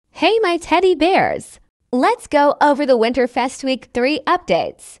Hey, my teddy bears! Let's go over the Winterfest Week 3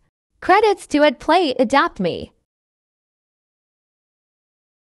 updates. Credits to Play Adopt Me.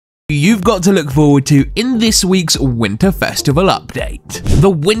 You've got to look forward to in this week's Winter Festival update. The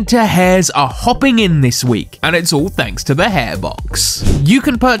winter hares are hopping in this week, and it's all thanks to the hare box. You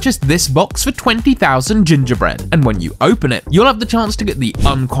can purchase this box for 20,000 gingerbread, and when you open it, you'll have the chance to get the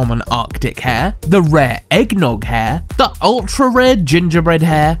uncommon Arctic hare, the rare eggnog hare, the ultra rare gingerbread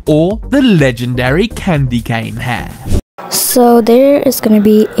hare, or the legendary candy cane hare. So there is going to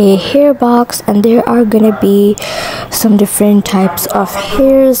be a hair box, and there are going to be some different types of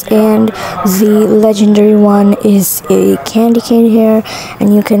hairs, and the legendary one is a candy cane hair,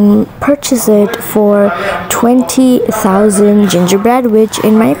 and you can purchase it for 20,000 gingerbread, which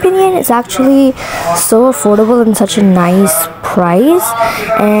in my opinion is actually so affordable and such a nice price,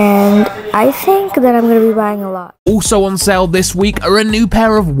 and I think that I'm going to be buying a lot. Also on sale this week are a new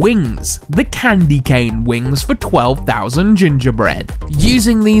pair of wings, the candy cane wings for 12,000 gingerbread.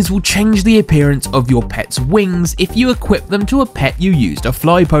 Using these will change the appearance of your pet's wings if you equip them to a pet you used a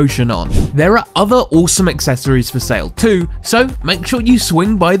fly potion on. There are other awesome accessories for sale too, so make sure you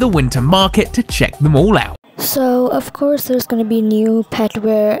swing by the winter market to check them all out. So, of course, there's going to be new pet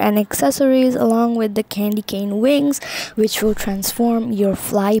wear and accessories along with the candy cane wings, which will transform your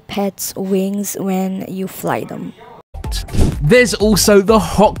fly pet's wings when you fly them. There's also the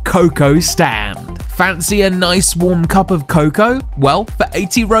hot cocoa stand. Fancy a nice warm cup of cocoa? Well, for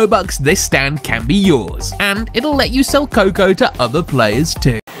 80 Robux, this stand can be yours, and it'll let you sell cocoa to other players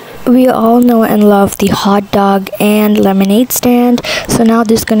too. We all know and love the hot dog and lemonade stand, so now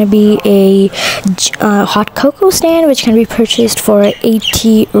there's going to be a hot cocoa stand which can be purchased for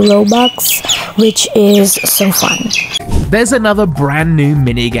 80 Robux, which is so fun. There's another brand new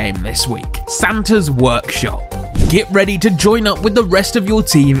minigame this week, Santa's Workshop. Get ready to join up with the rest of your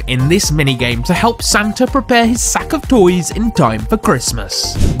team in this minigame to help Santa prepare his sack of toys in time for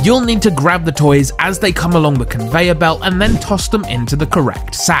Christmas. You'll need to grab the toys as they come along the conveyor belt and then toss them into the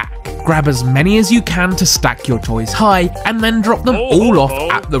correct sack. Grab as many as you can to stack your toys high and then drop them all off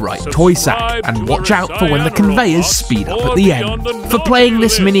at the right toy sack, and watch out for when the conveyors speed up at the end. For playing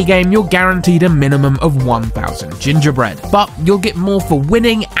this minigame, you're guaranteed a minimum of 1,000 gingerbread, but you'll get more for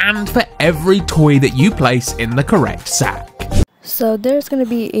winning and for every toy that you place in the correct sack. So there's gonna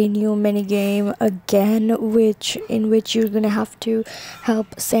be a new mini game again, in which you're gonna have to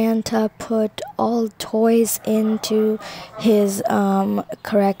help Santa put all toys into his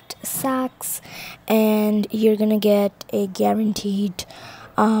correct sacks, and you're gonna get a guaranteed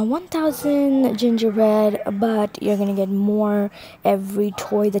 1,000 gingerbread, but you're gonna get more every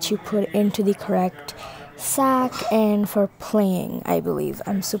toy that you put into the correct sack and for playing, I believe.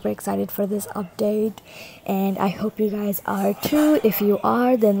 I'm super excited for this update, and I hope you guys are too. If you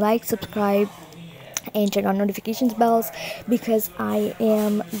are, then like, subscribe, and turn on notifications bells, because I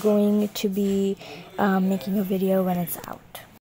am going to be making a video when it's out.